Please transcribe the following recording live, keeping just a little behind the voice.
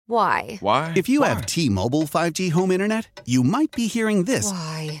Why? Why? If you have T-Mobile 5G home internet, you might be hearing this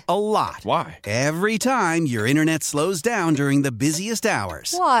Why? a lot. Why? Every time your internet slows down during the busiest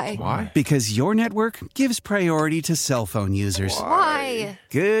hours. Why? Why? Because your network gives priority to cell phone users. Why?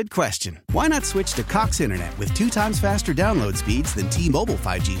 Good question. Why not switch to Cox Internet with 2 times faster download speeds than T-Mobile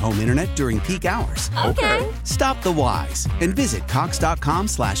 5G home internet during peak hours? Okay. Stop the whys and visit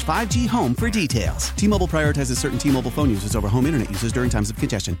cox.com/5G home for details. T-Mobile prioritizes certain T-Mobile phone users over home internet users during times of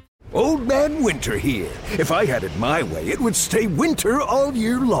congestion. Old Man Winter here. If I had it my way, it would stay winter all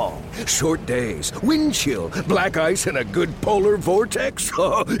year long. Short days, wind chill, black ice, and a good polar vortex.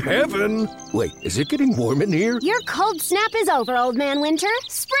 Oh, heaven! Wait, is it getting warm in here? Your cold snap is over, Old Man Winter.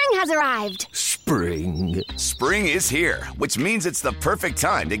 Spring has arrived. Spring. Spring is here, which means it's the perfect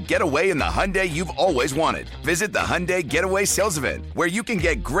time to get away in the Hyundai you've always wanted. Visit the Hyundai Getaway Sales Event, where you can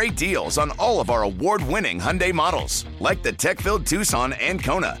get great deals on all of our award-winning Hyundai models, like the tech-filled Tucson and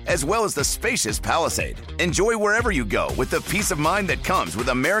Kona, as well as the spacious Palisade. Enjoy wherever you go with the peace of mind that comes with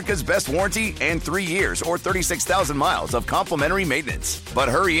America's best warranty and 3 years or 36,000 miles of complimentary maintenance. But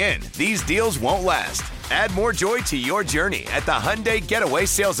hurry in, these deals won't last. Add more joy to your journey at the Hyundai Getaway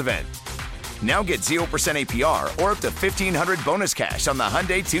Sales Event. Now get 0% APR or up to $1,500 bonus cash on the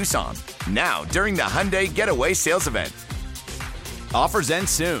Hyundai Tucson. Now, during the Hyundai Getaway Sales Event. Offers end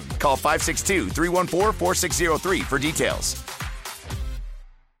soon. Call 562-314-4603 for details.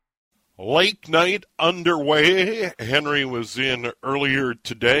 Lake night underway. Henry was in earlier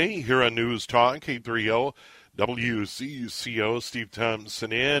today here on News Talk, 830 WCCO. Steve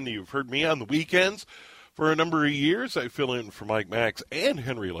Thompson in. You've heard me on the weekends. For a number of years, I fill in for Mike Max and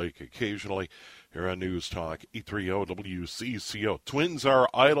Henry Lake occasionally here on News Talk, 830 WCCO. Twins are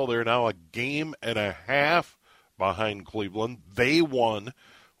idle. They're now a game and a half behind Cleveland. They won.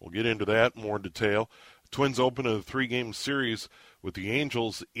 We'll get into that in more detail. Twins open a 3-game series with the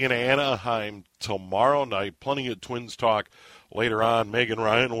Angels in Anaheim tomorrow night. Plenty of Twins talk later on. Megan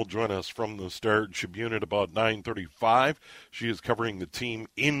Ryan will join us from the Star Tribune at about 9:35. She is covering the team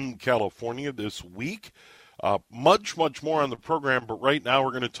in California this week. Much more on the program, but right now we're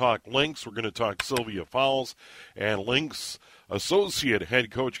going to talk Lynx. We're going to talk Sylvia Fowles, and Lynx associate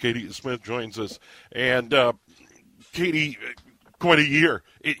head coach Katie Smith joins us. And Katie, quite a year.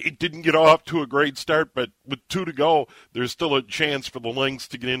 It didn't get off to a great start, but with 2 to go, there's still a chance for the Lynx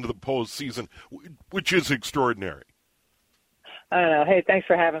to get into the postseason, which is extraordinary. I don't know. Hey, thanks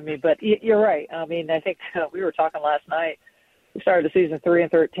for having me. But you're right. I mean, I think we were talking last night. We started the season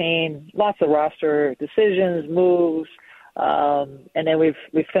 3-13. Lots of roster decisions, moves, and then we've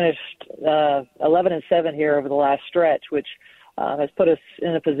finished 11-7 here over the last stretch, which has put us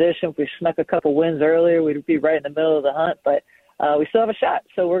in a position. If we snuck a couple wins earlier, we'd be right in the middle of the hunt. But we still have a shot,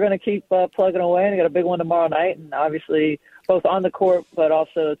 so we're going to keep plugging away. And we got a big one tomorrow night, and obviously both on the court, but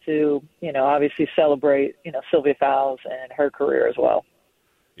also to obviously celebrate Sylvia Fowles and her career as well.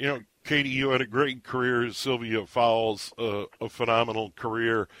 Katie, you had a great career. Sylvia Fowles, a phenomenal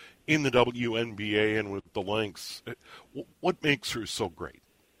career in the WNBA and with the Lynx. What makes her so great?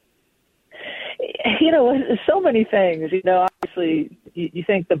 So many things. Obviously, you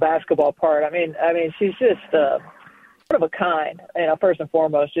think the basketball part. I mean, she's just one of a kind. First and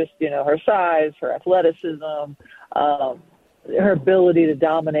foremost, just her size, her athleticism, her ability to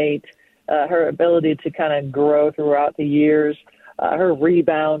dominate, her ability to kind of grow throughout the years, her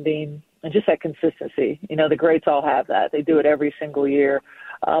rebounding, and just that consistency. The greats all have that. They do it every single year.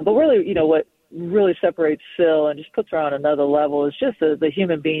 But really, what really separates Sil and just puts her on another level is just the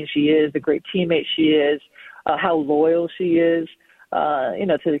human being she is, the great teammate she is, how loyal she is,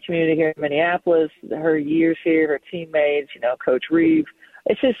 to the community here in Minneapolis, her years here, her teammates, Coach Reeve.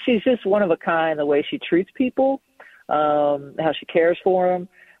 She's just one of a kind, the way she treats people, how she cares for them,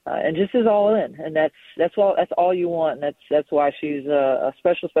 and just is all in. And that's all you want. And that's why she's a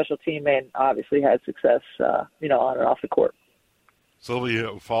special teammate and obviously had success, on and off the court.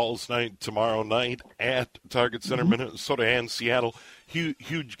 Sylvia Fowles night tomorrow night at Target Center, Minnesota and Seattle.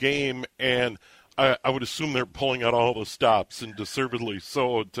 Huge game, and I would assume they're pulling out all the stops, and deservedly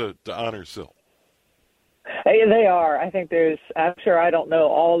so, to honor Sil. Hey, they are. I think I'm sure I don't know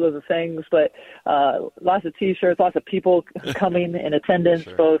all of the things, but lots of T-shirts, lots of people coming in attendance,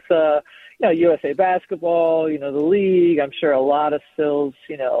 sure. Both, USA Basketball, the league. I'm sure a lot of Sil's,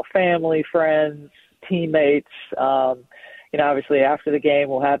 family, friends, teammates. Obviously after the game,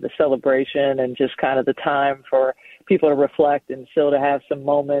 we'll have the celebration and just kind of the time for people to reflect and still to have some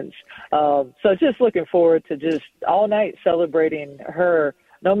moments. So just looking forward to just all night celebrating her,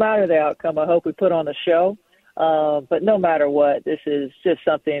 no matter the outcome. I hope we put on a show. But no matter what, this is just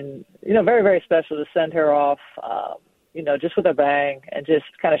something, very, very special to send her off, just with a bang and just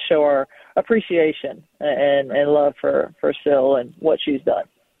kind of show our appreciation and love for Sil and what she's done.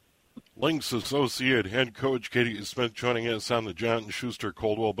 Lynx Associate Head Coach Katie Smith joining us on the John Schuster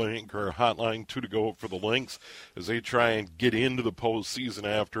Coldwell Banker Hotline. 2 to go for the Lynx as they try and get into the postseason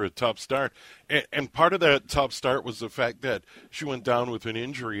after a tough start. And part of that tough start was the fact that she went down with an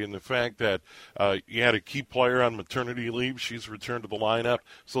injury and the fact that you had a key player on maternity leave. She's returned to the lineup.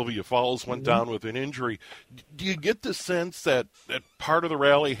 Sylvia Fowles went down with an injury. Do you get the sense that part of the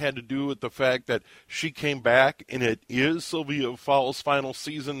rally had to do with the fact that she came back and it is Sylvia Fowles' final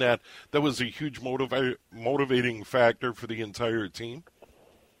season, that was a huge motivating factor for the entire team?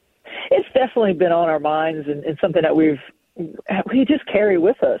 It's definitely been on our minds and something that we just carry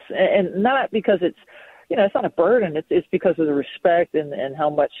with us, and not because it's not a burden. It's because of the respect and how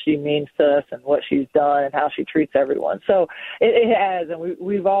much she means to us and what she's done and how she treats everyone. So it has, and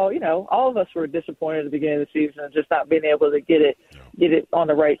we've all all of us were disappointed at the beginning of the season and just not being able to get it on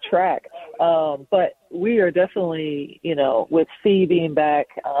the right track. But we are definitely, with Fee being back,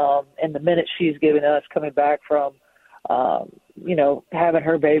 and the minutes she's given us coming back from, having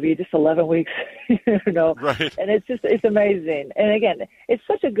her baby, just 11 weeks, Right. And it's amazing. And again, it's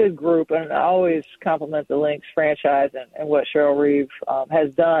such a good group, and I always compliment the Lynx franchise and what Cheryl Reeve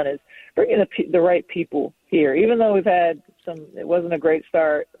has done is bringing the right people here. Even though we've had it wasn't a great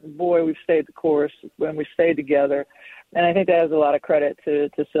start, boy, we've stayed the course when we stayed together. And I think that has a lot of credit to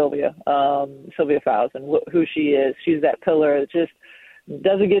Sylvia Fowles and who she is. She's that pillar that just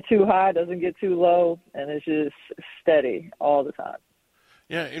doesn't get too high, doesn't get too low, and it's just steady all the time.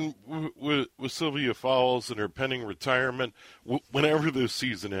 Yeah, and with Sylvia Fowles and her pending retirement, whenever this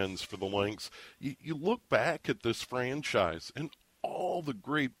season ends for the Lynx, you look back at this franchise and all the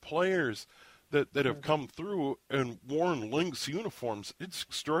great players that have come through and worn Lynx uniforms. It's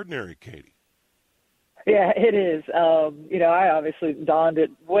extraordinary, Katie. Yeah, it is. I obviously donned it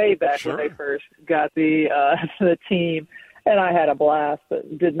way back when they first got the team. And I had a blast,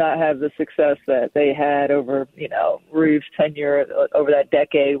 but did not have the success that they had over, Reeves' tenure over that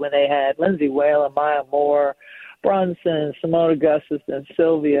decade when they had Lindsay Whalen, Maya Moore, Brunson, Simone Augustus, and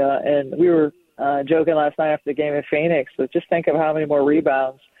Sylvia. And we were joking last night after the game in Phoenix. So just think of how many more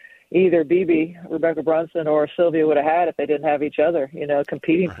rebounds either Rebecca Brunson, or Sylvia would have had if they didn't have each other,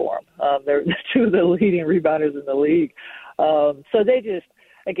 competing for them. They're two of the leading rebounders in the league. So they just,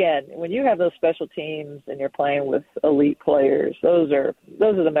 again, when you have those special teams and you're playing with elite players, those are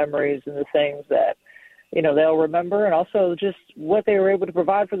the memories and the things that, they'll remember, and also just what they were able to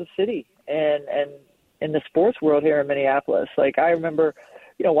provide for the city and in the sports world here in Minneapolis. Like, I remember,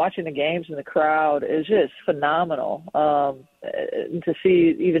 watching the games and the crowd is just phenomenal. To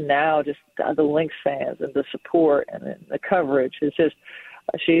see even now just the Lynx fans and the support and the coverage is just,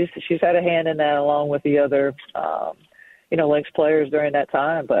 she's had a hand in that along with the other, Lynx players during that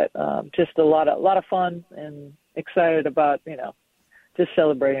time, but just a lot of fun and excited about, just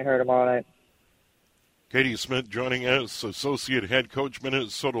celebrating her tomorrow night. Katie Smith joining us, Associate Head Coach,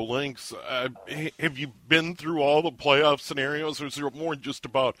 Minnesota Lynx. Have you been through all the playoff scenarios, or is there more just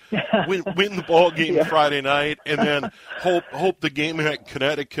about win the ball game Friday night and then hope the game at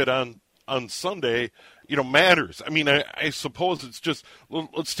Connecticut on Sunday, matters? I mean, I suppose it's just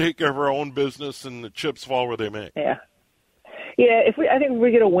let's take care of our own business and the chips fall where they may. Yeah. Yeah, I think if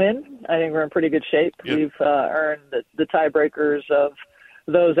we get a win, I think we're in pretty good shape. Yep. We've earned the tiebreakers of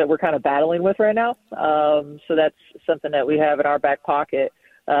those that we're kind of battling with right now. So that's something that we have in our back pocket.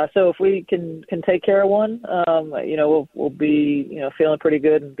 So if we can take care of one, we'll be, feeling pretty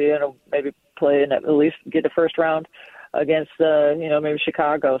good and be able to maybe play and at least get the first round against, maybe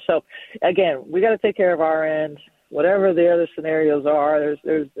Chicago. So again, we got to take care of our end. Whatever the other scenarios are,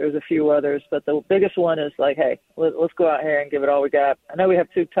 there's a few others, but the biggest one is like, hey, let's go out here and give it all we got. I know we have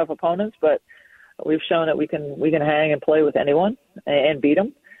two tough opponents, but we've shown that we can hang and play with anyone and beat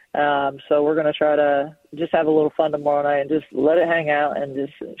them. So we're going to try to just have a little fun tomorrow night and just let it hang out and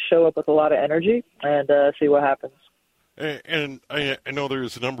just show up with a lot of energy and see what happens. And I know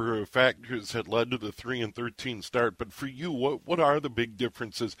there's a number of factors that led to the 3-13 start, but for you, what are the big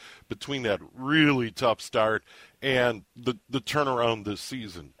differences between that really tough start and the turnaround this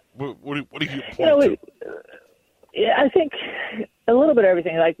season? What do you point to? Yeah, I think a little bit of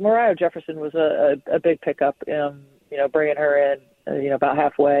everything. Like Mariah Jefferson was a big pickup, bringing her in, about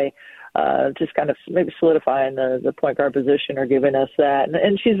halfway. just kind of maybe solidifying the point guard position or giving us that.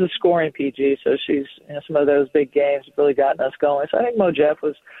 And she's a scoring PG, so she's, you know, some of those big games have really gotten us going. So I think Mo Jeff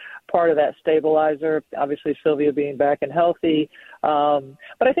was part of that stabilizer. Obviously, Sylvia being back and healthy.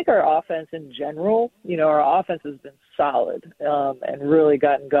 But I think our offense in general, you know, our offense has been solid and really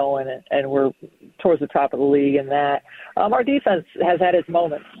gotten going, and we're towards the top of the league in that. Our defense has had its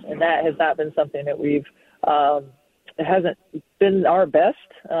moments, and that has not been something that we've it hasn't been our best,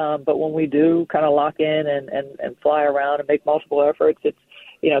 but when we do kind of lock in and fly around and make multiple efforts, it's,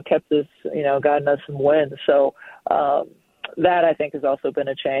 you know, kept us, you know, gotten us some wins. So that, I think, has also been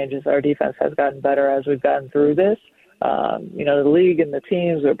a change, as our defense has gotten better as we've gotten through this. You know, the league and the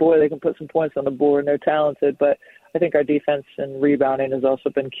teams are, boy, they can put some points on the board and they're talented, but I think our defense and rebounding has also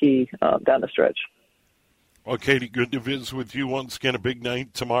been key down the stretch. Well, Katie, good to visit with you once again. A big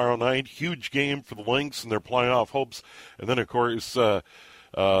night tomorrow night. Huge game for the Lynx and their playoff hopes. And then, of course,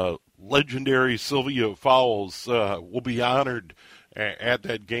 legendary Sylvia Fowles will be honored at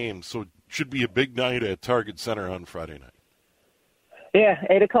that game. So it should be a big night at Target Center on Friday night. Yeah,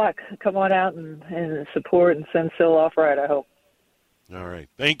 8 o'clock. Come on out and support and send Syl off right, I hope. All right.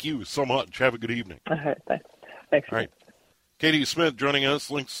 Thank you so much. Have a good evening. All right. Thanks. All right. Katie Smith joining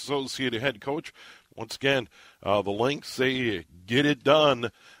us, Lynx Associate Head Coach. Once again, the Lynx, they get it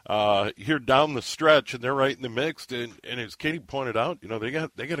done here down the stretch, and they're right in the mix. And as Katie pointed out, you know, they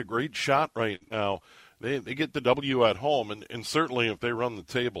got a great shot right now. They get the W at home, and certainly if they run the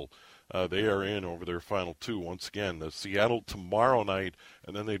table, they are in over their final two. Once again, the Seattle tomorrow night,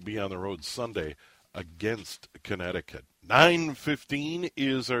 and then they'd be on the road Sunday against Connecticut. 9:15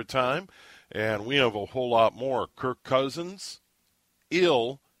 is our time, and we have a whole lot more. Kirk Cousins,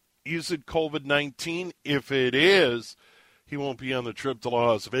 ill. Is it COVID-19? If it is, he won't be on the trip to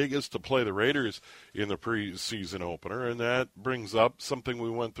Las Vegas to play the Raiders in the preseason opener. And that brings up something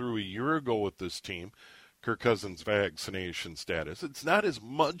we went through a year ago with this team, Kirk Cousins' vaccination status. It's not as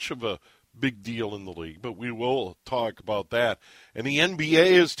much of a big deal in the league, but we will talk about that. And the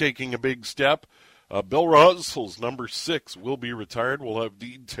NBA is taking a big step. Bill Russell's number 6 will be retired. We'll have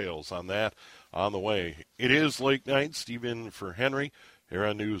details on that on the way. It is late night. Steve in for Henry here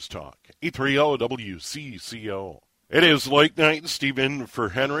on News Talk 830 WCCO. It is late night. Steve in for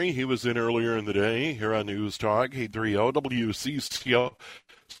Henry. He was in earlier in the day here on News Talk 830 WCCO.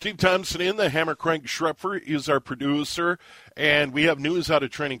 Steve Thompson in, the Hammer Crank Schrepfer is our producer, and we have news out of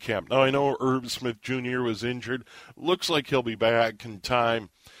training camp. Now, I know Herb Smith Jr. was injured. Looks like he'll be back in time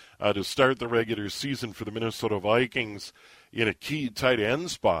to start the regular season for the Minnesota Vikings in a key tight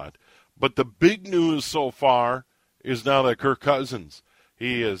end spot. But the big news so far is now that Kirk Cousins,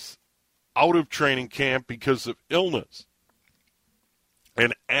 he is out of training camp because of illness.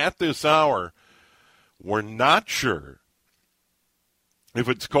 And at this hour, we're not sure if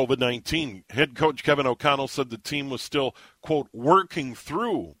it's COVID-19. Head coach Kevin O'Connell said the team was still, quote, working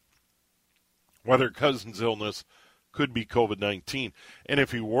through whether Cousins' illness could be COVID-19. And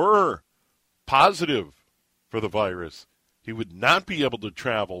if he were positive for the virus, he would not be able to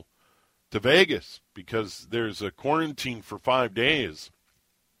travel to Vegas because there's a quarantine for 5 days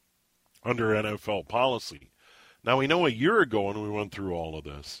under NFL policy. Now, we know a year ago when we went through all of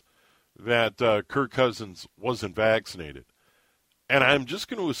this that Kirk Cousins wasn't vaccinated. And I'm just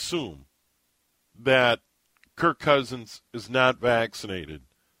going to assume that Kirk Cousins is not vaccinated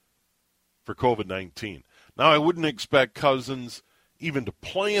for COVID-19. Now, I wouldn't expect Cousins even to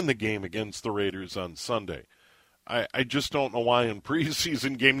play in the game against the Raiders on Sunday. I just don't know why in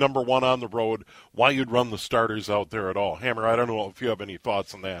preseason game number 1 on the road, why you'd run the starters out there at all. Hammer, I don't know if you have any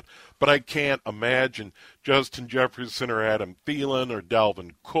thoughts on that. But I can't imagine Justin Jefferson or Adam Thielen or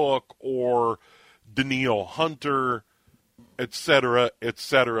Dalvin Cook or Danielle Hunter, et cetera,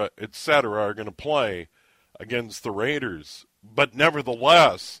 are going to play against the Raiders. But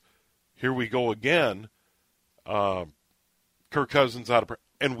nevertheless, here we go again. Kirk Cousins out of,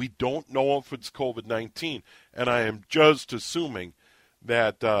 and we don't know if it's COVID-19. And I am just assuming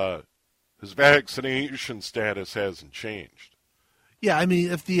that his vaccination status hasn't changed. Yeah, I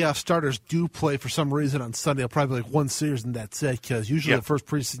mean, if the starters do play for some reason on Sunday, it'll probably be like one series and that's it, because usually the first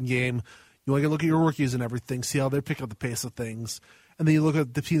preseason game, you want to look at your rookies and everything, see how they pick up the pace of things. And then you look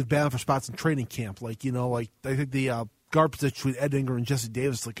at the teams battling for spots in training camp. Like, you know, like I think the guard position between Ed Ingram and Jesse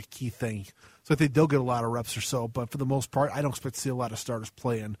Davis is like a key thing. So I think they'll get a lot of reps or so. But for the most part, I don't expect to see a lot of starters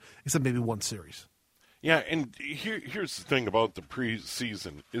playing, except maybe one series. Yeah, and here's the thing about the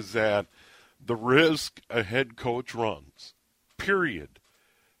preseason is that the risk a head coach runs, period.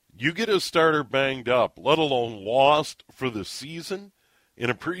 You get a starter banged up, let alone lost for the season, in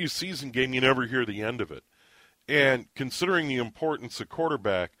a preseason game, you never hear the end of it. And considering the importance of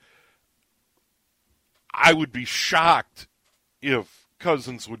quarterback, I would be shocked if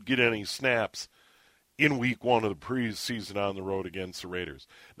Cousins would get any snaps in week 1 of the preseason on the road against the Raiders.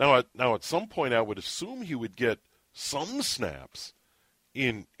 Now at some point, I would assume he would get some snaps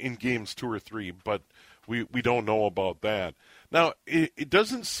in games 2 or 3, but we don't know about that. Now, it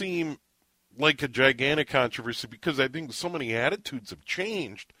doesn't seem like a gigantic controversy because I think so many attitudes have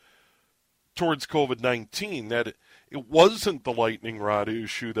changed towards COVID-19 that it wasn't the lightning rod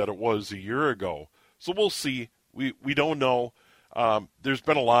issue that it was a year ago. So we'll see. We don't know. There's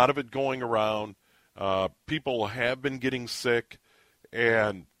been a lot of it going around. People have been getting sick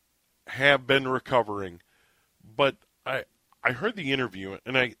and have been recovering. But I heard the interview,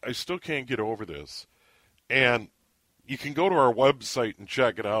 and I still can't get over this. And you can go to our website and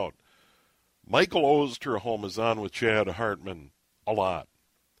check it out. Michael Osterholm is on with Chad Hartman a lot.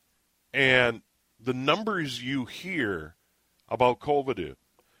 And the numbers you hear about COVID,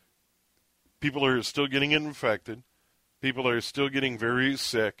 people are still getting infected, people are still getting very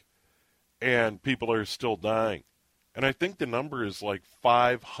sick, and people are still dying. And I think the number is like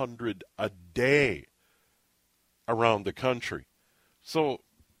 500 a day around the country. So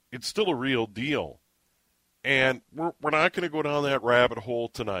it's still a real deal. And we're not going to go down that rabbit hole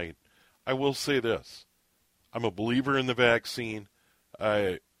tonight. I will say this. I'm a believer in the vaccine.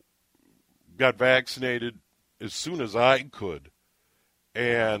 I got vaccinated as soon as I could,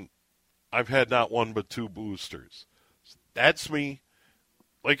 and I've had not 1 but 2 boosters. That's me.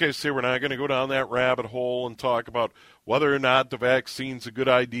 Like I say, we're not going to go down that rabbit hole and talk about whether or not the vaccine's a good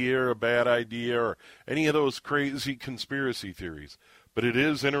idea or a bad idea or any of those crazy conspiracy theories. But it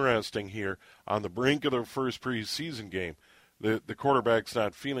is interesting here on the brink of the first preseason game. The quarterback's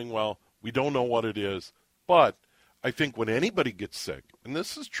not feeling well. We don't know what it is. But I think when anybody gets sick, and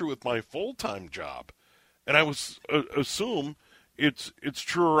this is true with my full-time job, and I assume it's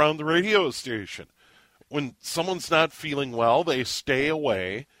true around the radio station. When someone's not feeling well, they stay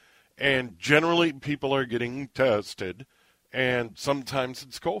away, and generally people are getting tested, and sometimes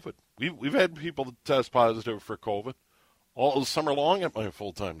it's COVID. We've had people test positive for COVID all summer long at my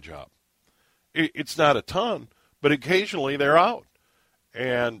full-time job. It's not a ton, but occasionally they're out,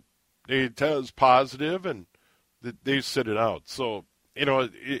 and they test positive, and they sit it out. So,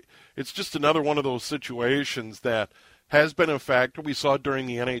 it's just another one of those situations that has been a factor. We saw it during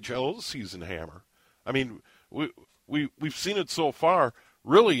the NHL season hammer. I mean, we've seen it so far,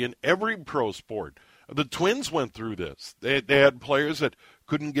 really, in every pro sport. The Twins went through this. They had players that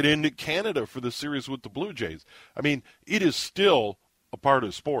couldn't get into Canada for the series with the Blue Jays. I mean, it is still a part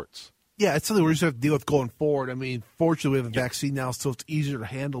of sports. Yeah, it's something we're just going to have to deal with going forward. I mean, fortunately, we have a vaccine now, so it's easier to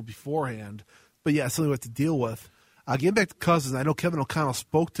handle beforehand. But, yeah, it's something we have to deal with. Getting back to Cousins, I know Kevin O'Connell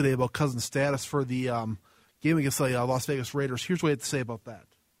spoke today about Cousins' status for the game against the Las Vegas Raiders. Here's what he had to say about that.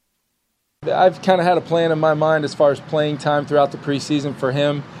 I've kind of had a plan in my mind as far as playing time throughout the preseason for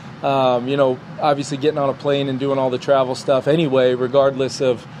him. Obviously getting on a plane and doing all the travel stuff anyway, regardless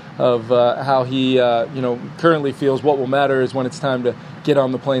of how he currently feels. What will matter is when it's time to get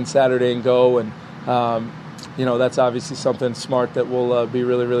on the plane Saturday and go. And, that's obviously something smart that we'll be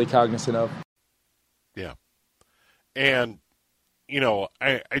really, really cognizant of. Yeah. And,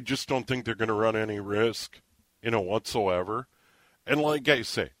 I just don't think they're going to run any risk, whatsoever. And like I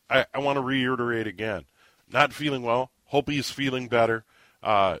say, I want to reiterate again, not feeling well, hope he's feeling better.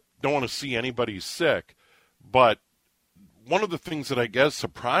 Don't want to see anybody sick. But one of the things that I guess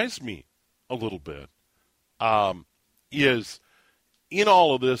surprised me a little bit is in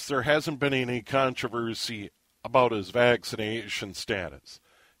all of this, there hasn't been any controversy about his vaccination status.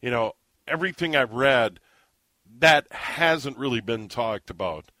 Everything I've read, that hasn't really been talked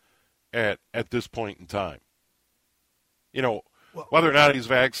about at this point in time. Whether or not he's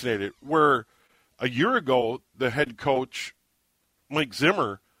vaccinated, where a year ago the head coach, Mike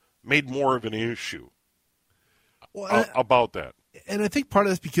Zimmer, made more of an issue about that. And I think part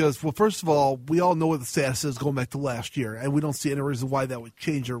of that's because, well, first of all, we all know what the status is going back to last year, and we don't see any reason why that would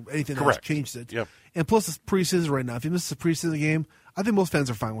change or anything that has changed it. Yep. And plus, it's preseason right now. If he misses a preseason game, I think most fans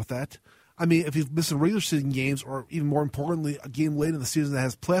are fine with that. I mean, if he's missing regular season games, or even more importantly, a game late in the season that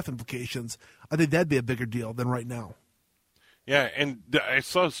has playoff implications, I think that'd be a bigger deal than right now. Yeah, and I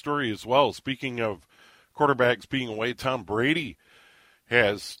saw a story as well. Speaking of quarterbacks being away, Tom Brady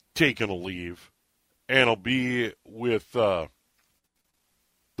has taken a leave, and will be with the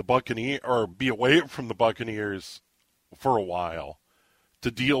Buccaneers, or be away from the Buccaneers for a while to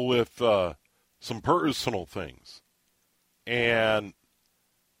deal with some personal things. And,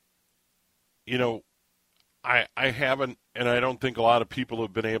 I haven't, and I don't think a lot of people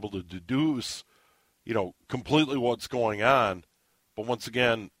have been able to deduce completely what's going on. But once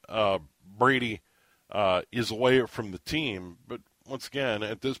again, Brady is away from the team. But once again,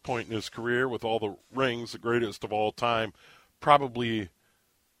 at this point in his career, with all the rings, the greatest of all time, probably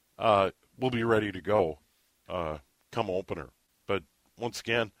will be ready to go come opener. But once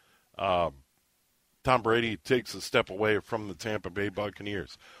again, Tom Brady takes a step away from the Tampa Bay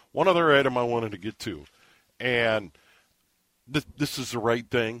Buccaneers. One other item I wanted to get to, and this is the right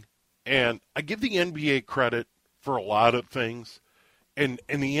thing, and I give the NBA credit for a lot of things, and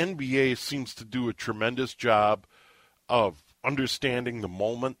the NBA seems to do a tremendous job of understanding the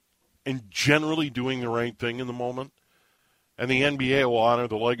moment and generally doing the right thing in the moment. And the NBA will honor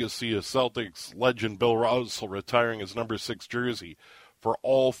the legacy of Celtics legend Bill Russell retiring his number 6 jersey for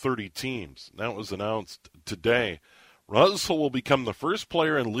all 30 teams. That was announced today. Russell will become the first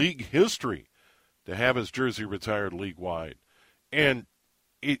player in league history to have his jersey retired league-wide. And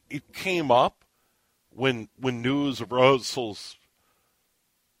it came up when news of Russell's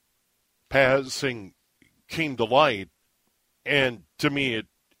passing came to light, and to me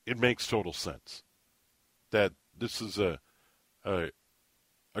it makes total sense that this is a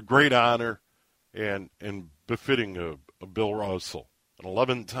great honor and befitting of Bill Russell, an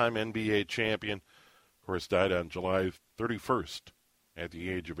 11-time NBA champion, of course, died on July 31st at the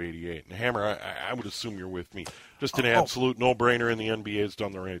age of 88. And Hammer, I would assume you're with me. Just an absolute no-brainer, and the NBA has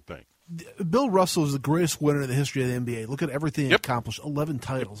done the right thing. Bill Russell is the greatest winner in the history of the NBA. Look at everything he accomplished, 11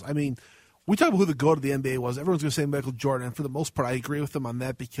 titles. I mean, we talk about who the GOAT of the NBA was. Everyone's going to say Michael Jordan, and for the most part, I agree with them on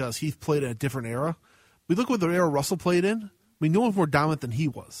that because he played in a different era. We look at the era Russell played in. I mean, no one's more dominant than he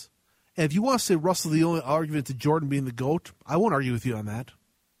was. And if you want to say Russell the only argument to Jordan being the GOAT, I won't argue with you on that.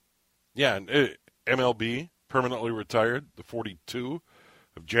 Yeah, and MLB permanently retired the 42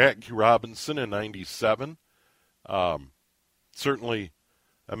 of Jackie Robinson in 97. Certainly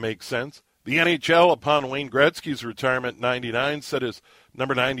makes sense. The NHL, upon Wayne Gretzky's retirement in 99, said his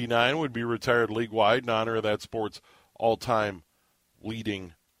number 99 would be retired league-wide in honor of that sport's all-time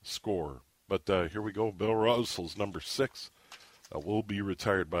leading scorer. But here we go. Bill Russell's number 6 will be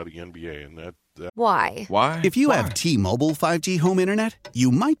retired by the NBA, and that. Why? If you have T-Mobile 5G home internet,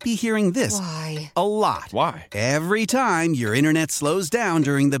 you might be hearing this a lot. Why? Every time your internet slows down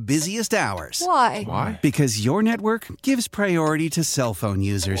during the busiest hours. Why? Because your network gives priority to cell phone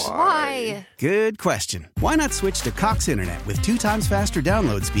users. Why? Good question. Why not switch to Cox Internet with 2 times faster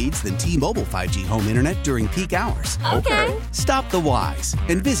download speeds than T-Mobile 5G home internet during peak hours? Okay. Stop the whys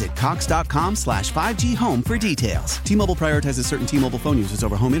and visit cox.com/5G home for details. T-Mobile prioritizes certain T-Mobile phone users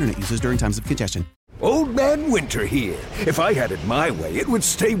over home internet users during times of congestion. Old Man Winter here. If I had it my way, it would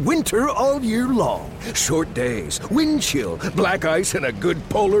stay winter all year long. Short days, wind chill, black ice, and a good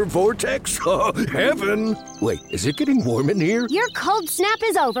polar vortex. Oh, heaven. Wait, is it getting warm in here? Your cold snap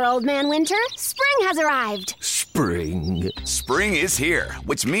is over, Old Man Winter. Spring has arrived. Spring. Spring is here,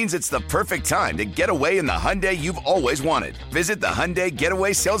 which means it's the perfect time to get away in the Hyundai you've always wanted. Visit the Hyundai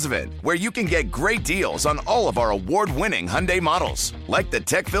Getaway Sales Event, where you can get great deals on all of our award-winning Hyundai models, like the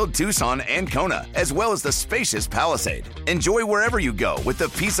tech-filled Tucson and Kona, as well as the spacious Palisade. Enjoy wherever you go with the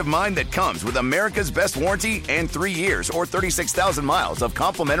peace of mind that comes with America's best warranty and 3 years or 36,000 miles of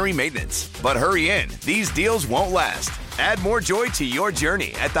complimentary maintenance. But hurry in, these deals won't last. Add more joy to your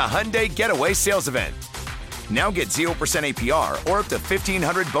journey at the Hyundai Getaway Sales Event. Now get 0% APR or up to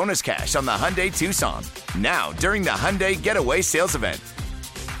 $1,500 bonus cash on the Hyundai Tucson. Now, during the Hyundai Getaway Sales Event.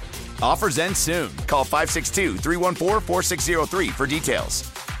 Offers end soon. Call 562-314-4603 for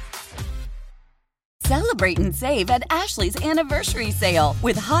details. Celebrate and save at Ashley's Anniversary Sale.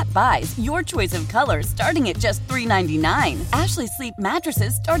 With Hot Buys, your choice of colors starting at just $3.99. Ashley Sleep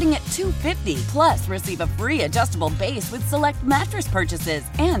mattresses starting at $2.50. Plus, receive a free adjustable base with select mattress purchases.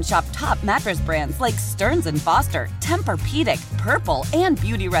 And shop top mattress brands like Stearns & Foster, Tempur-Pedic, Purple, and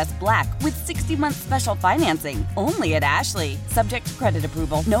Beautyrest Black with 60-month special financing. Only at Ashley. Subject to credit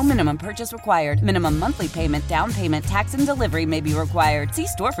approval. No minimum purchase required. Minimum monthly payment, down payment, tax, and delivery may be required. See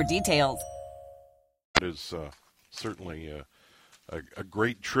store for details. Is certainly a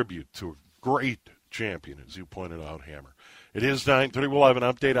great tribute to a great champion, as you pointed out, Hammer. It is 9:30. We'll have an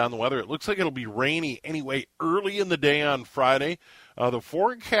update on the weather. It looks like it'll be rainy anyway early in the day on Friday. The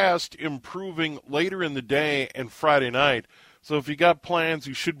forecast improving later in the day and Friday night. So if you got plans,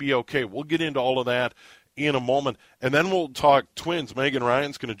 you should be okay. We'll get into all of that in a moment. And then we'll talk Twins. Megan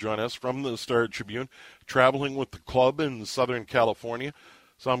Ryan's going to join us from the Star-Tribune, traveling with the club in Southern California.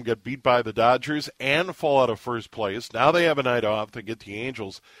 Some get beat by the Dodgers and fall out of first place. Now they have a night off. They get the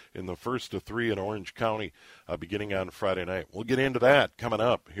Angels in the first of 3 in Orange County beginning on Friday night. We'll get into that coming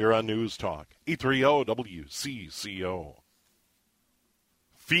up here on News Talk. 830 WCCO.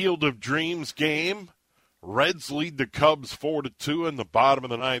 Field of Dreams game Reds lead the Cubs 4-2 in the bottom of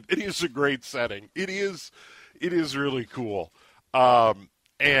the ninth. It is a great setting. It is really cool.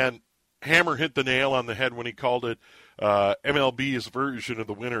 And Hammer hit the nail on the head when he called it MLB's version of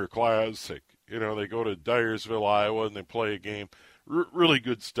the Winter Classic. You know, they go to Dyersville, Iowa, and they play a game. Really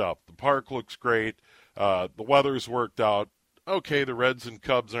good stuff. The park looks great. The weather's worked out. Okay, the Reds and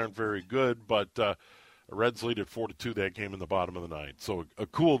Cubs aren't very good, but the Reds lead at 4-2 that game in the bottom of the ninth. So a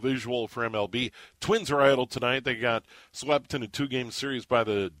cool visual for MLB. Twins are idle tonight. They got swept in a 2-game series by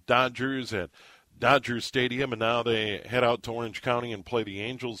the Dodgers at Dodger Stadium, and now they head out to Orange County and play the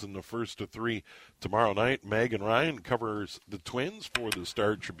Angels in the first of 3 tomorrow night. Megan Ryan covers the Twins for the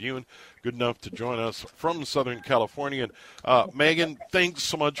Star-Tribune. Good enough to join us from Southern California. And, Megan, thanks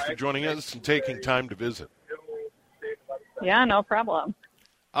so much for joining us and taking time to visit. Yeah, no problem.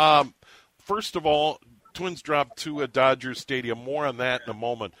 First of all, Twins dropped 2 at Dodger Stadium. More on that in a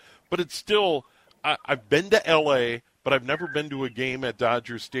moment. But it's still, I've been to L.A., but I've never been to a game at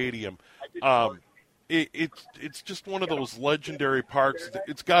Dodger Stadium. It's just one of those legendary parks.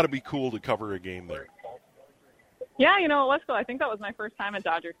 It's got to be cool to cover a game there. Yeah, you know, let's go. I think that was my first time at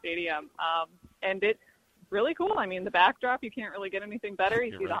Dodger Stadium, and it's really cool. I mean, the backdrop, you can't really get anything better.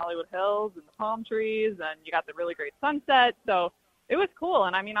 You see the Hollywood Hills and the palm trees, and you got the really great sunset. So it was cool.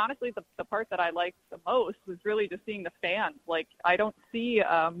 And, I mean, honestly, the part that I liked the most was really just seeing the fans. Like, I don't see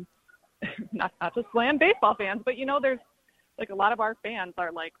not just slam baseball fans, but, you know, there's, like, a lot of our fans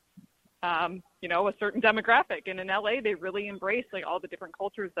are, like, you know, a certain demographic. And in LA, they really embrace like all the different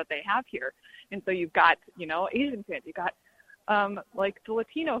cultures that they have here. And so you've got, you know, Asian fans, you've got like the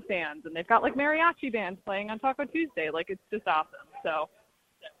Latino fans, and they've got like mariachi bands playing on Taco Tuesday. Like, it's just awesome. So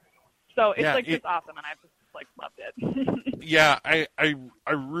it's just awesome, and I've just like loved it. Yeah,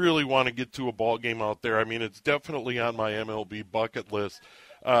 I really want to get to a ball game out there. I mean, it's definitely on my MLB bucket list.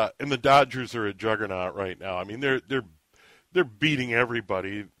 And the Dodgers are a juggernaut right now. I mean, they're beating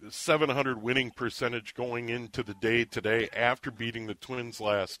everybody. 700 winning percentage going into the day today after beating the Twins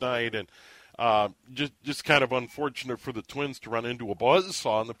last night. And just kind of unfortunate for the Twins to run into a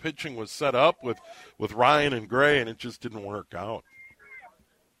buzzsaw. And the pitching was set up with Ryan and Gray, and it just didn't work out.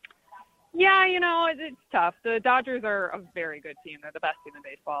 Yeah, you know, it's tough. The Dodgers are a very good team. They're the best team in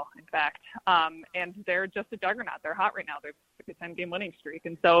baseball, in fact. And they're just a juggernaut. They're hot right now. They're like a 10-game winning streak.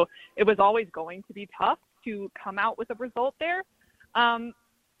 And so it was always going to be tough to come out with a result there. And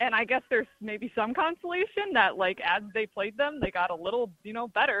I guess there's maybe some consolation that, like, as they played them, they got a little, you know,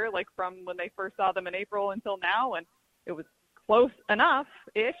 better, like, from when they first saw them in April until now. And it was close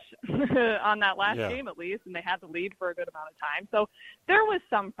enough-ish on that last game at least, and they had the lead for a good amount of time. So there was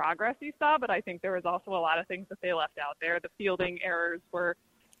some progress you saw, but I think there was also a lot of things that they left out there. The fielding errors were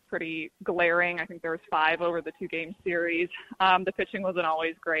pretty glaring. I think there was 5 over the 2-game series. The pitching wasn't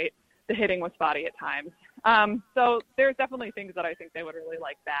always great. The hitting was spotty at times. So there's definitely things that I think they would really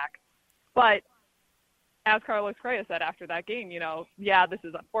like back. But as Carlos Correa said after that game, you know, yeah, this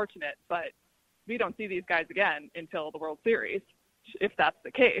is unfortunate, but we don't see these guys again until the World Series, if that's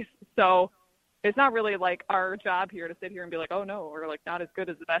the case. So it's not really like our job here to sit here and be like, oh no, we're like not as good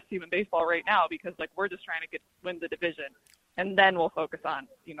as the best team in baseball right now, because like we're just trying to win the division, and then we'll focus on,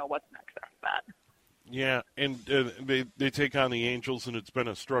 you know, what's next after that. Yeah, and they take on the Angels, and it's been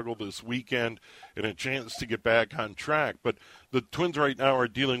a struggle this weekend and a chance to get back on track. But the Twins right now are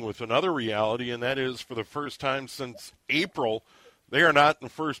dealing with another reality, and that is for the first time since April, they are not in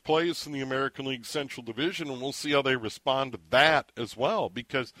first place in the American League Central Division, and we'll see how they respond to that as well.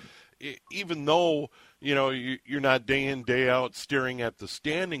 Because even though, you know, you're not day in, day out staring at the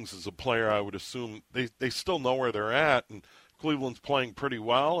standings as a player, I would assume they still know where they're at, and Cleveland's playing pretty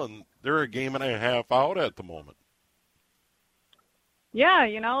well, and they're a game and a half out at the moment. Yeah,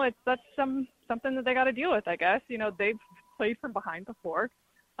 you know, that's something that they got to deal with, I guess. You know, they've played from behind before.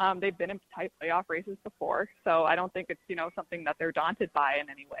 They've been in tight playoff races before, so I don't think it's, you know, something that they're daunted by in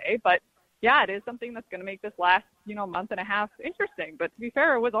any way. But, yeah, it is something that's going to make this last, you know, month and a half interesting. But to be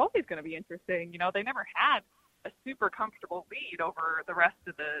fair, it was always going to be interesting. You know, they never had a super comfortable lead over the rest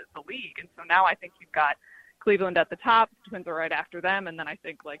of the league. And so now I think you've got Cleveland at the top, Twins are right after them, and then I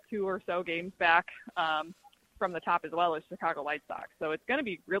think like 2 or so games back from the top as well as Chicago White Sox. So it's going to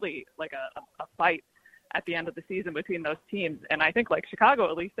be really like a fight at the end of the season between those teams. And I think like Chicago,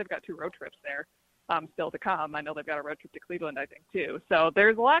 at least they've got 2 road trips there still to come. I know they've got a road trip to Cleveland, I think, too. So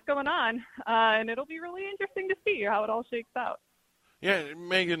there's a lot going on, and it'll be really interesting to see how it all shakes out. Yeah,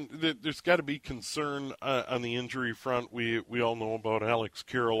 Megan, there's got to be concern on the injury front. We all know about Alex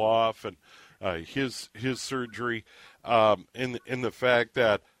Kirilloff and his surgery, and the fact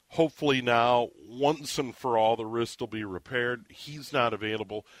that hopefully now, once and for all, the wrist will be repaired. He's not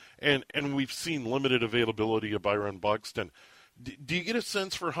available, and we've seen limited availability of Byron Buxton. Do you get a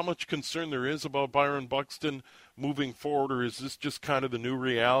sense for how much concern there is about Byron Buxton moving forward, or is this just kind of the new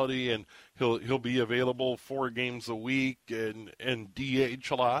reality, and he'll be available 4 games a week and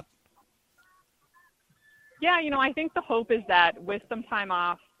DH a lot? Yeah, I think the hope is that with some time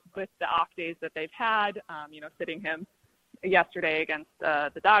off, with the off days that they've had, sitting him yesterday against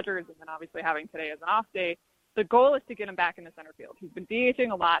the Dodgers and then obviously having today as an off day, the goal is to get him back in the center field. He's been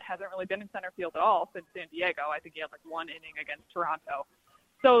DHing a lot, hasn't really been in center field at all since San Diego. I think he had like 1 inning against Toronto.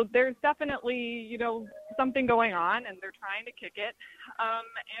 So there's definitely, something going on, and they're trying to kick it.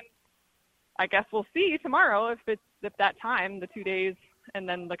 And I guess we'll see tomorrow if that time, the 2 days, and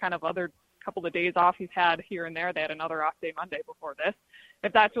then the kind of other couple of days off he's had here and there. They had another off day Monday before this.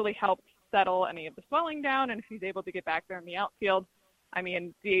 If that's really helped settle any of the swelling down, and if he's able to get back there in the outfield. I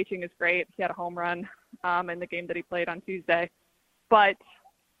mean, DHing is great. He had a home run in the game that he played on Tuesday. But,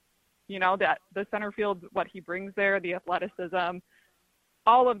 that the center field, what he brings there, the athleticism,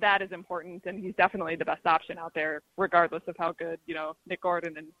 all of that is important, and he's definitely the best option out there, regardless of how good, Nick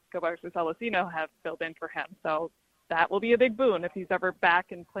Gordon and Gilberto Celestino have filled in for him. So that will be a big boon if he's ever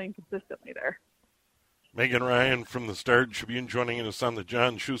back and playing consistently there. Megan Ryan from the Star Tribune joining us on the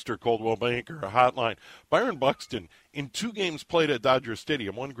John Schuster Coldwell Banker hotline. Byron Buxton, in 2 games played at Dodger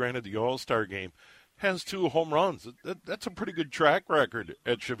Stadium, one granted the All-Star game, has 2 home runs. That's a pretty good track record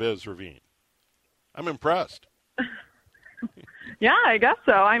at Chavez Ravine. I'm impressed. Yeah, I guess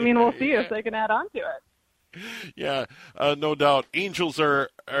so. I mean, we'll see if they can add on to it. Yeah, no doubt. Angels are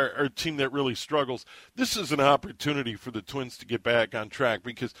a team that really struggles. This is an opportunity for the Twins to get back on track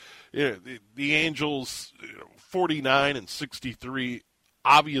because the Angels, 49-63,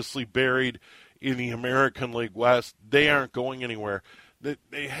 obviously buried in the American League West. They aren't going anywhere.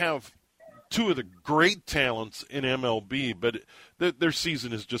 They have 2 of the great talents in MLB, but their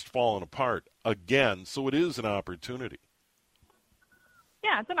season has just fallen apart again, so it is an opportunity.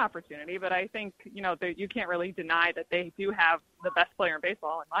 Yeah, it's an opportunity, but I think, you can't really deny that they do have the best player in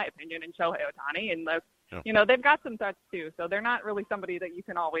baseball, in my opinion, in Shohei Ohtani. And, they've got some threats, too. So they're not really somebody that you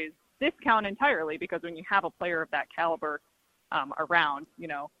can always discount entirely because when you have a player of that caliber around,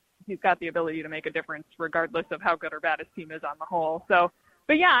 he's got the ability to make a difference regardless of how good or bad his team is on the whole. So,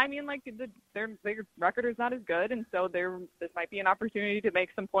 but, yeah, I mean, their record is not as good, and so this might be an opportunity to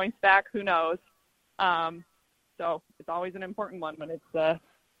make some points back. Who knows? So it's always an important one when it's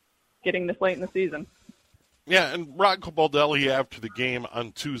getting this late in the season. Yeah, and Rocco Baldelli after the game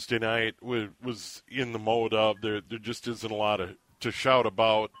on Tuesday night was in the mode of there just isn't a lot to shout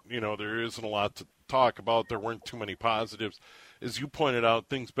about. There isn't a lot to talk about. There weren't too many positives. As you pointed out,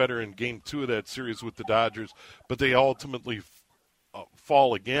 things better in Game 2 of that series with the Dodgers, but they ultimately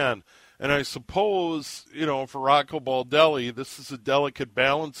fall again. And I suppose, for Rocco Baldelli, this is a delicate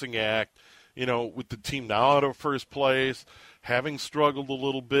balancing act. With the team now out of first place, having struggled a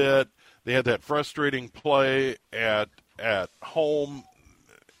little bit, they had that frustrating play at home,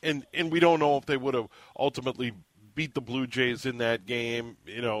 and we don't know if they would have ultimately beat the Blue Jays in that game.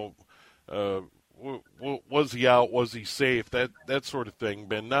 Was he out? Was he safe? That sort of thing.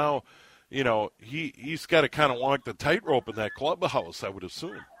 But now, he's got to kind of walk the tightrope in that clubhouse, I would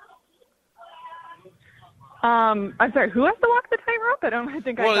assume. I'm sorry. Who has to walk the tightrope? I don't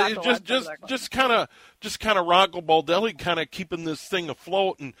think I got the just kind of Rocco Baldelli kind of keeping this thing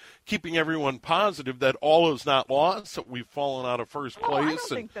afloat and keeping everyone positive that all is not lost, that we've fallen out of first place. I don't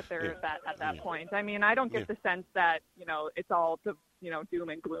think that they're at that point. I mean, I don't get the sense that it's all doom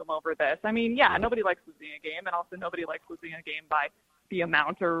and gloom over this. I mean, nobody likes losing a game, and also nobody likes losing a game by the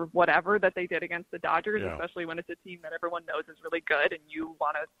amount or whatever that they did against the Dodgers, especially when it's a team that everyone knows is really good and you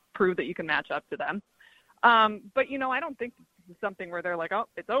want to prove that you can match up to them. But, I don't think this is something where they're like, oh,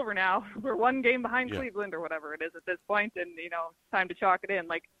 it's over now. We're 1 game behind Cleveland or whatever it is at this point, and, it's time to chalk it in.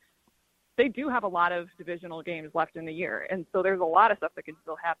 Like, they do have a lot of divisional games left in the year, and so there's a lot of stuff that can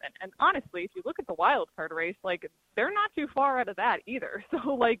still happen. And honestly, if you look at the wild card race, like, they're not too far out of that either.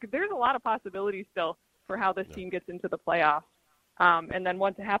 So, like, there's a lot of possibilities still for how this team gets into the playoffs. And then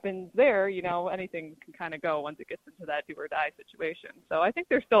once it happens there, anything can kind of go once it gets into that do-or-die situation. So I think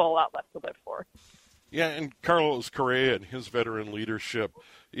there's still a lot left to live for. Yeah, and Carlos Correa and his veteran leadership,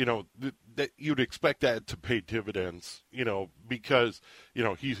 that you'd expect that to pay dividends, because,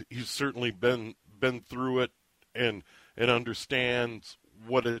 he's certainly been through it and understands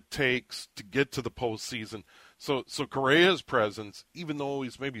what it takes to get to the postseason. So Correa's presence, even though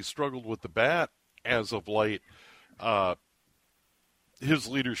he's maybe struggled with the bat as of late, his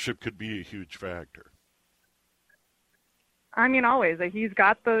leadership could be a huge factor. I mean, always. He's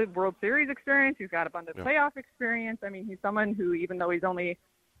got the World Series experience. He's got abundant playoff experience. I mean, he's someone who, even though he's only,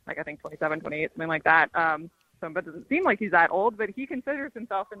 like, I think 27, 28, something like that, but it doesn't seem like he's that old, but he considers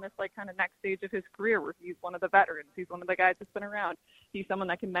himself in this, like, kind of next stage of his career where he's one of the veterans. He's one of the guys that's been around. He's someone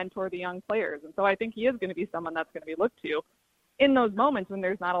that can mentor the young players. And so I think he is going to be someone that's going to be looked to in those moments when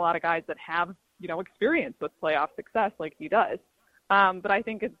there's not a lot of guys that have, experience with playoff success like he does. But I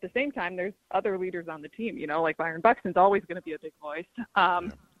think at the same time, there's other leaders on the team, like Byron Buxton's always going to be a big voice.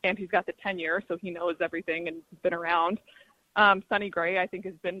 And he's got the tenure, so he knows everything and has been around. Sonny Gray, I think,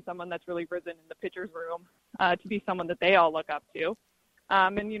 has been someone that's really risen in the pitcher's room to be someone that they all look up to.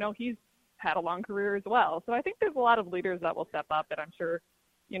 And, he's had a long career as well. So I think there's a lot of leaders that will step up and I'm sure,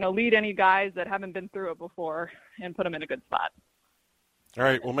 lead any guys that haven't been through it before and put them in a good spot. All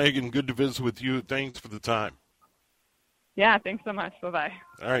right. Well, Megan, good to visit with you. Thanks for the time. Yeah, thanks so much. Bye-bye.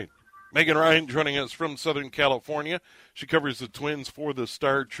 All right. Megan Ryan joining us from Southern California. She covers the Twins for the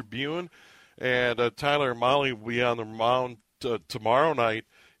Star Tribune. And Tyler Mahle will be on the mound tomorrow night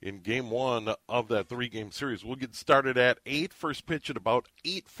in Game 1 of that 3-game series. We'll get started at 8, first pitch at about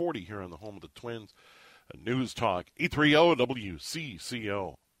 8:40 here on the home of the Twins. News Talk, 830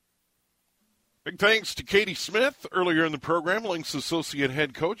 WCCO. Big thanks to Katie Smith earlier in the program, Lynx associate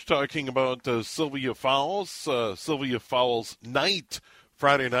head coach, talking about Sylvia Fowles. Sylvia Fowles night,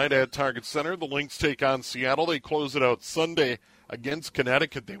 Friday night at Target Center. The Lynx take on Seattle. They close it out Sunday against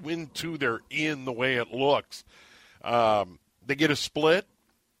Connecticut. They win 2. They're in the way it looks. They get a split.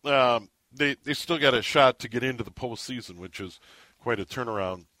 They still got a shot to get into the postseason, which is quite a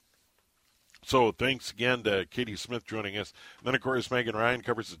turnaround. So thanks again to Katie Smith joining us. And then, of course, Megan Ryan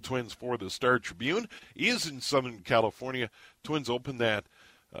covers the Twins for the Star Tribune. He is in Southern California. Twins open that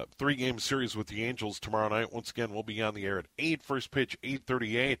 3-game series with the Angels tomorrow night. Once again, we'll be on the air at 8, first pitch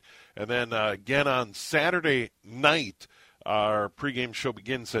 8:38. And then again on Saturday night, our pregame show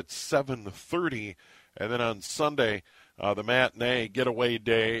begins at 7:30. And then on Sunday, the matinee getaway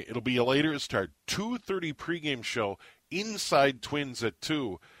day, it'll be a later start, 2:30 pregame show inside Twins at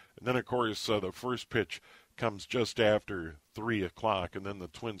 2. And then, of course, the first pitch comes just after 3 o'clock. And then the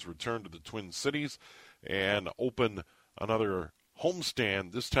Twins return to the Twin Cities and open another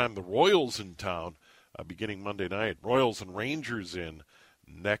homestand. This time the Royals in town beginning Monday night. Royals and Rangers in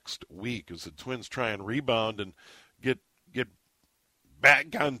next week as the Twins try and rebound and get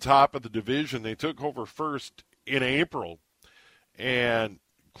back on top of the division. They took over first in April, and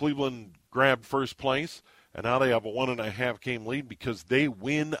Cleveland grabbed first place. And now they have a 1.5-game lead because they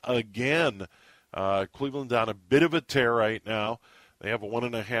win again. Cleveland on a bit of a tear right now. They have a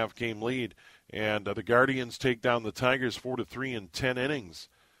 1.5-game lead. And the Guardians take down the Tigers 4-3 in 10 innings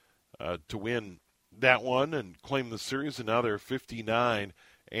to win that one and claim the series. And now they're 59-52.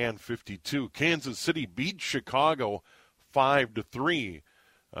 Kansas City beat Chicago 5-3.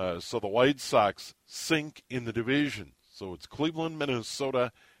 So the White Sox sink in the division. So it's Cleveland,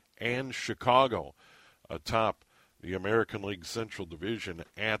 Minnesota, and Chicago atop the American League Central Division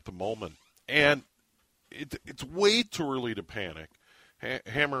at the moment. And it's way too early to panic.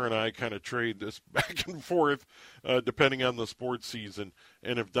 Hammer and I kind of trade this back and forth depending on the sports season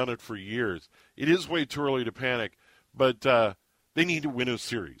and have done it for years. It is way too early to panic, but they need to win a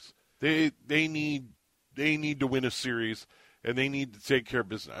series. They need to win a series, and they need to take care of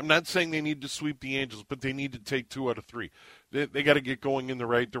business. I'm not saying they need to sweep the Angels, but they need to take 2 out of 3. They got to get going in the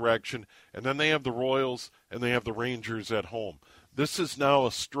right direction, and then they have the Royals and they have the Rangers at home. This is now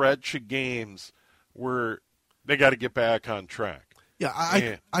a stretch of games where they got to get back on track.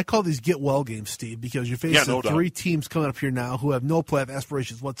 Yeah, I call these get-well games, Steve, because you're facing 3 teams coming up here now who have no playoff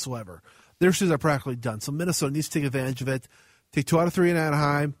aspirations whatsoever. Their seasons are practically done, so Minnesota needs to take advantage of it. Take 2 out of 3 in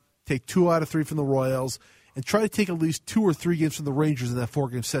Anaheim, take 2 out of 3 from the Royals, and try to take at least 2 or 3 games from the Rangers in that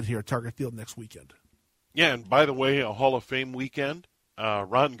 4-game set here at Target Field next weekend. Yeah, and by the way, a Hall of Fame weekend.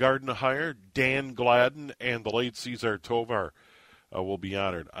 Ron Gardenhire, Dan Gladden, and the late Cesar Tovar will be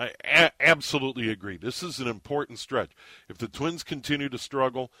honored. I absolutely agree. This is an important stretch. If the Twins continue to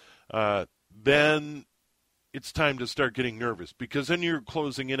struggle, then it's time to start getting nervous because then you're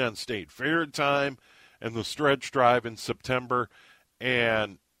closing in on State Fair time and the stretch drive in September.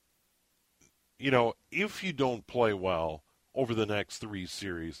 And, if you don't play well over the next 3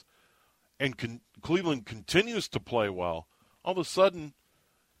 series and Cleveland continues to play well, all of a sudden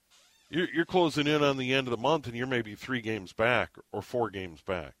you're closing in on the end of the month and you're maybe 3 games back or 4 games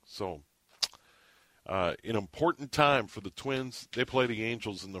back. So an important time for the Twins. They play the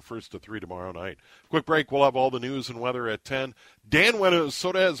Angels in the first of 3 tomorrow night. Quick break. We'll have all the news and weather at 10. Dan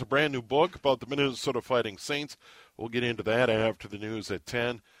Minnesota has a brand new book about the Minnesota Fighting Saints. We'll get into that after the news at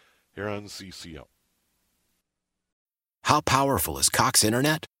 10 here on CCO. How powerful is Cox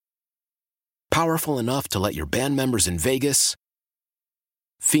Internet? Powerful enough to let your band members in Vegas,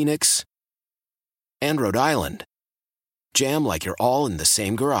 Phoenix, and Rhode Island jam like you're all in the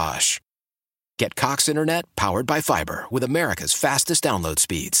same garage. Get Cox Internet powered by fiber with America's fastest download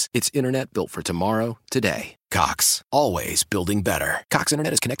speeds. It's internet built for tomorrow, today. Cox, always building better. Cox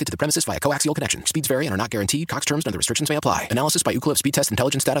Internet is connected to the premises via coaxial connection. Speeds vary and are not guaranteed. Cox terms and other restrictions may apply. Analysis by Ookla Speed Test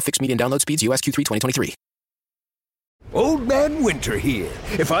Intelligence Data. Fixed median download speeds. US Q3 2023. Old Man Winter here.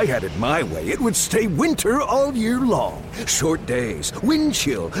 If I had it my way, it would stay winter all year long. Short days, wind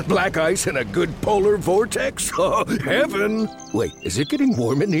chill, black ice, and a good polar vortex. Oh, heaven! Wait, is it getting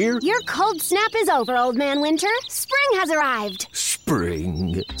warm in here? Your cold snap is over, Old Man Winter. Spring has arrived.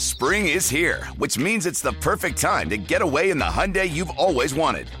 Spring. Spring is here, which means it's the perfect time to get away in the Hyundai you've always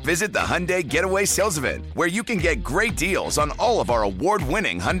wanted. Visit the Hyundai Getaway Sales Event, where you can get great deals on all of our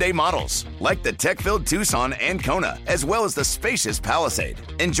award-winning Hyundai models, like the tech-filled Tucson and Kona, as well as the spacious Palisade.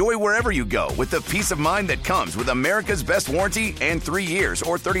 Enjoy wherever you go with the peace of mind that comes with America's best warranty and 3 years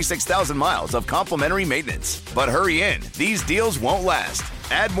or 36,000 miles of complimentary maintenance. But hurry in, these deals won't last.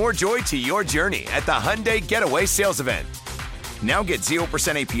 Add more joy to your journey at the Hyundai Getaway Sales Event. Now get 0%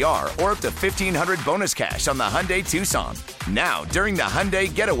 APR or up to $1,500 bonus cash on the Hyundai Tucson. Now, during the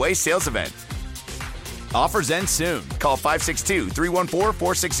Hyundai Getaway Sales Event. Offers end soon. Call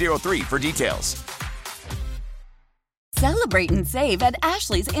 562-314-4603 for details. Celebrate and save at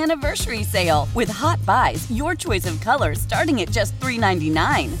Ashley's Anniversary Sale. With Hot Buys, your choice of colors starting at just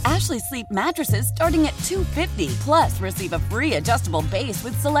 $3.99. Ashley Sleep mattresses starting at $2.50. Plus, receive a free adjustable base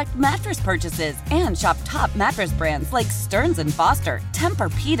with select mattress purchases. And shop top mattress brands like Stearns & Foster,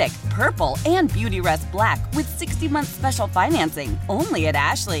 Tempur-Pedic, Purple, and Beautyrest Black with 60-month special financing. Only at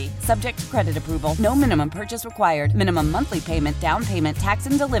Ashley. Subject to credit approval. No minimum purchase required. Minimum monthly payment, down payment, tax,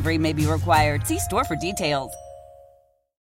 and delivery may be required. See store for details.